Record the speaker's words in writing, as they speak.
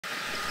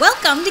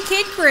Welcome to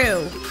Kid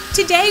Crew.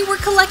 Today we're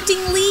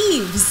collecting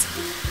leaves.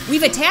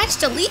 We've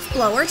attached a leaf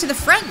blower to the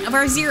front of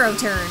our zero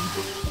turn.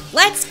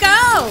 Let's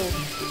go!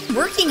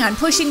 Working on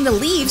pushing the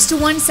leaves to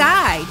one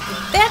side.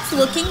 That's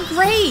looking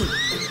great.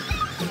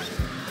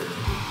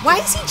 Why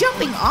is he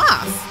jumping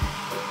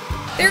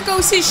off? There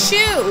goes his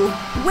shoe.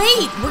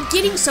 Wait, we're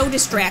getting so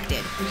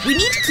distracted. We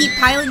need to keep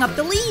piling up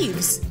the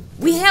leaves.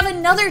 We have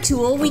another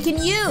tool we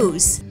can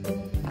use.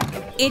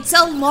 It's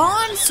a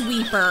lawn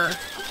sweeper.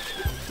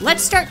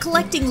 Let's start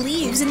collecting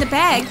leaves in the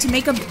bag to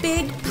make a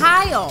big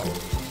pile.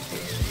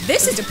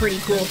 This is a pretty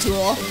cool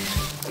tool.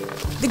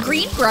 The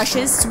green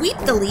brushes sweep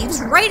the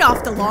leaves right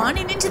off the lawn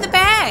and into the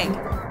bag.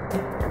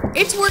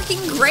 It's working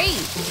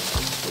great.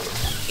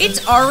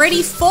 It's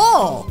already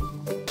full.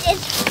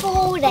 It's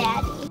full,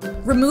 Daddy.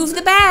 Remove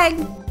the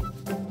bag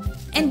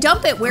and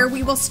dump it where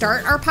we will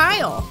start our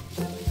pile.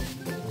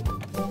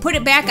 Put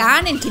it back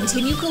on and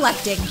continue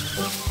collecting.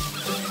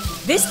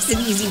 This is an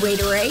easy way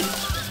to rake.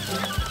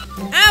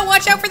 Ah,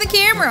 watch out for the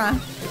camera.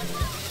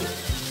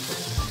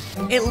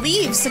 It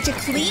leaves such a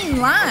clean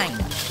line,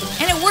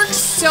 and it works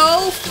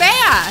so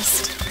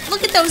fast.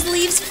 Look at those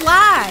leaves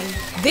fly.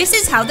 This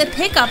is how the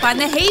pickup on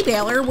the hay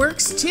baler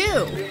works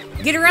too.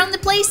 Get around the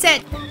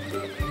playset.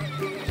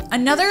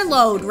 Another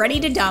load ready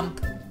to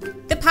dump.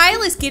 The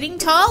pile is getting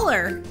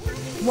taller.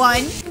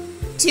 1,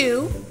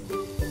 2,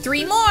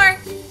 3 more.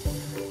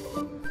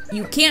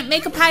 You can't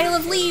make a pile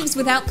of leaves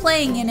without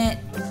playing in it.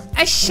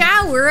 A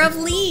shower of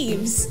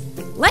leaves.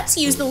 Let's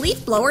use the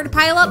leaf blower to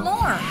pile up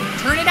more.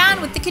 Turn it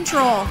on with the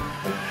control.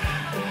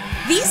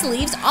 These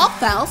leaves all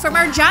fell from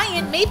our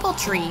giant maple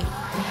tree.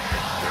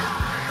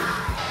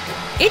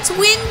 It's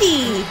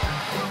windy.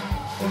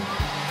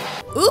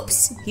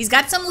 Oops, he's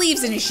got some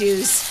leaves in his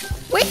shoes.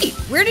 Wait,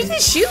 where did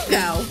his shoe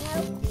go?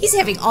 He's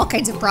having all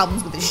kinds of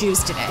problems with his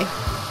shoes today.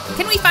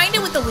 Can we find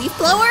it with the leaf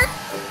blower?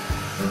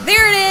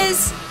 There it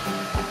is.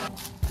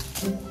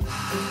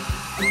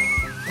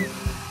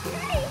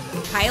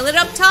 Pile it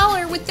up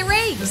taller with the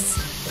rakes.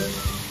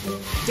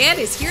 Dad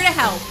is here to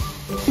help.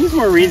 Who's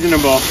more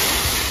reasonable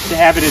to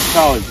have it as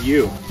tall as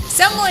you?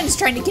 Someone's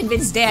trying to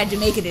convince Dad to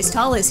make it as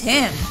tall as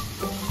him.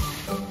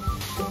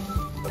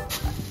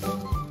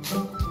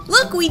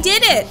 Look, we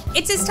did it!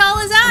 It's as tall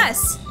as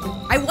us!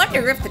 I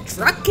wonder if the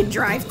truck can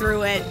drive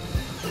through it.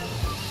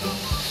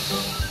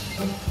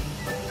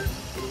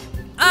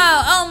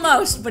 Oh,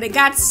 almost, but it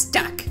got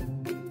stuck.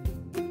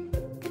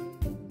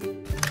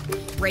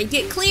 Rake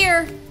it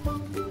clear.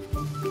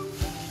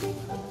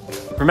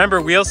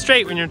 Remember, wheel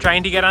straight when you're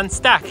trying to get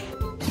unstuck.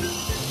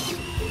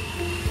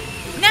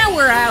 Now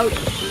we're out.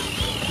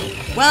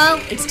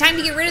 Well, it's time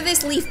to get rid of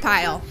this leaf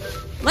pile.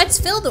 Let's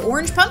fill the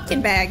orange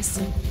pumpkin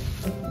bags.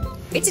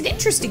 It's an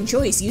interesting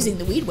choice using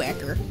the weed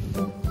whacker.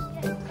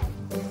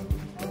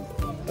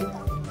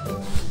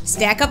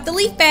 Stack up the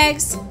leaf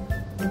bags.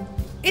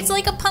 It's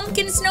like a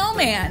pumpkin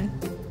snowman.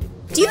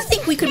 Do you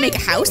think we could make a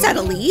house out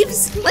of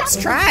leaves? Let's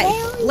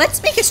try.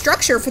 Let's make a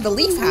structure for the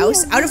leaf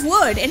house out of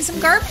wood and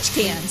some garbage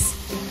cans.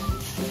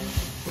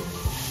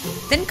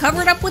 Then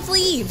cover it up with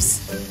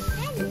leaves.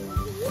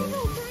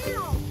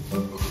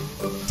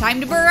 Time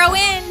to burrow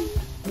in.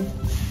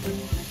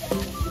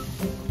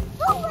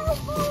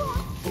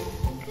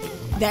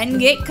 Then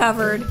get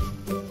covered.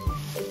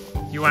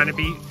 You want to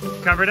be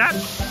covered up?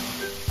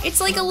 It's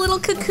like a little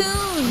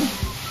cocoon.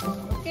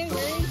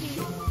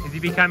 Is he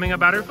becoming a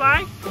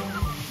butterfly?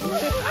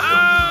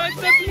 Oh,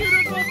 it's a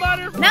beautiful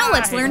butterfly. Now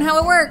let's learn how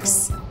it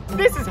works.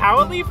 This is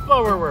how a leaf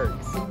blower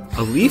works.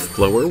 A leaf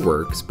blower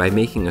works by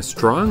making a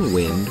strong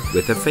wind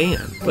with a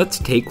fan. Let's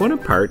take one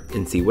apart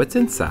and see what's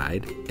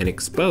inside and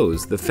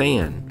expose the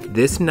fan.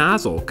 This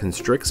nozzle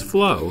constricts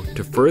flow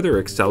to further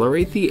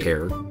accelerate the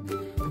air.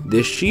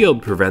 This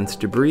shield prevents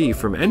debris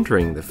from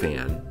entering the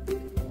fan.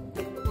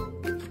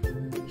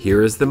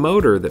 Here is the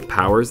motor that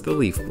powers the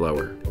leaf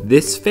blower.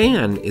 This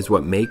fan is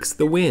what makes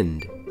the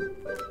wind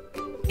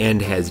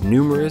and has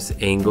numerous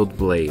angled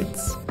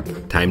blades.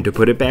 Time to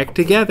put it back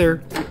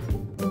together.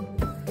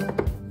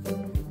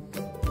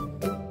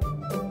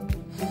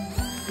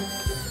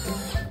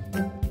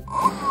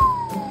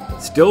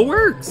 Still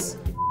works.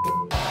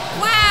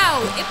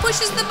 Wow, it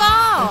pushes the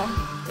ball.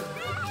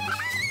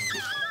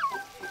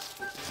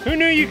 Who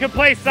knew you could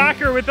play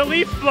soccer with a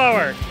leaf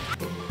blower?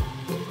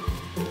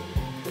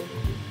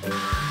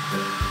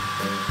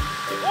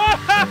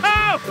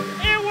 Whoa!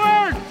 It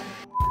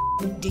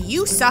worked! Do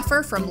you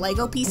suffer from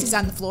Lego pieces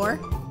on the floor?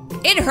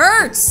 It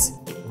hurts.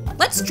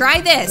 Let's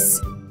try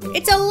this.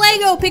 It's a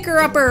Lego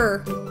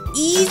picker-upper.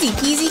 Easy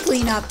peasy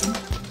cleanup.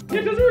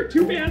 It doesn't work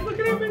too bad. Look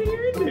at how many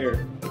are in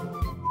there.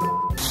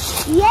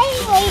 Yay,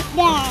 wait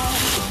down.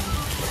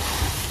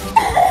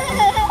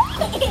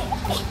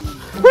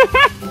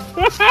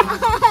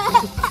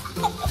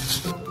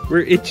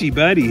 We're itchy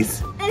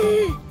buddies.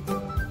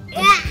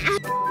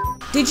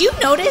 Did you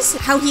notice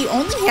how he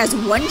only has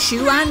one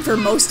shoe on for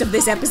most of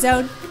this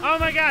episode? Oh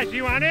my gosh,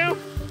 you want to?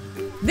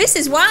 This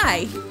is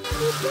why.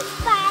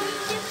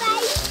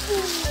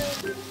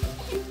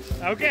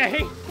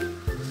 Okay.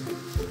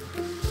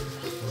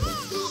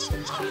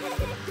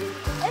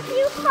 If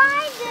you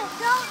find it,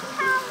 don't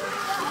tell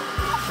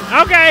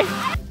me. Okay.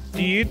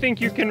 Do you think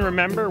you can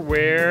remember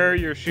where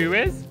your shoe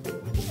is?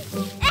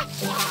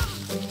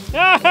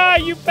 Aha,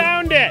 you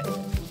found it.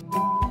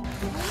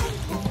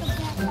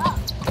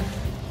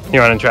 You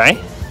want to try?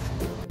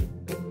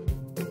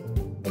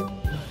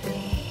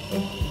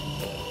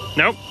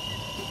 Nope.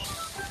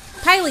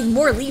 Piling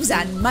more leaves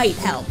on might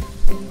help.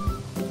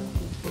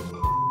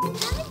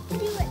 How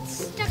do it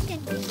stuck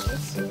in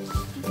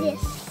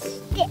this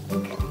stick?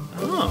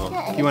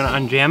 Oh, you want to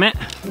unjam it?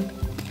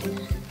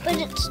 But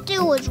it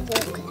still is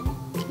broken.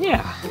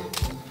 Yeah.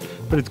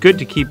 But it's good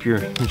to keep your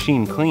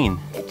machine clean.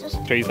 It just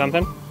Show you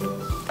something?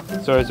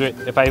 So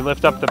if I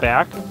lift up the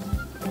back,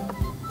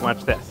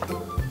 watch this.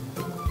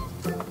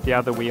 See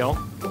how the wheel?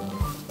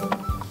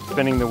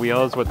 Spinning the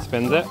wheel is what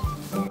spins it.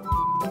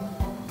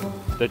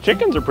 The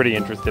chickens are pretty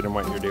interested in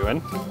what you're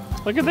doing.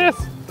 Look at this.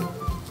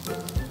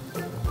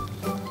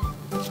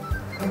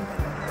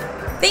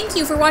 Thank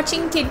you for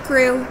watching, Kid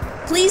Crew.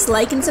 Please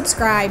like and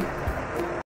subscribe.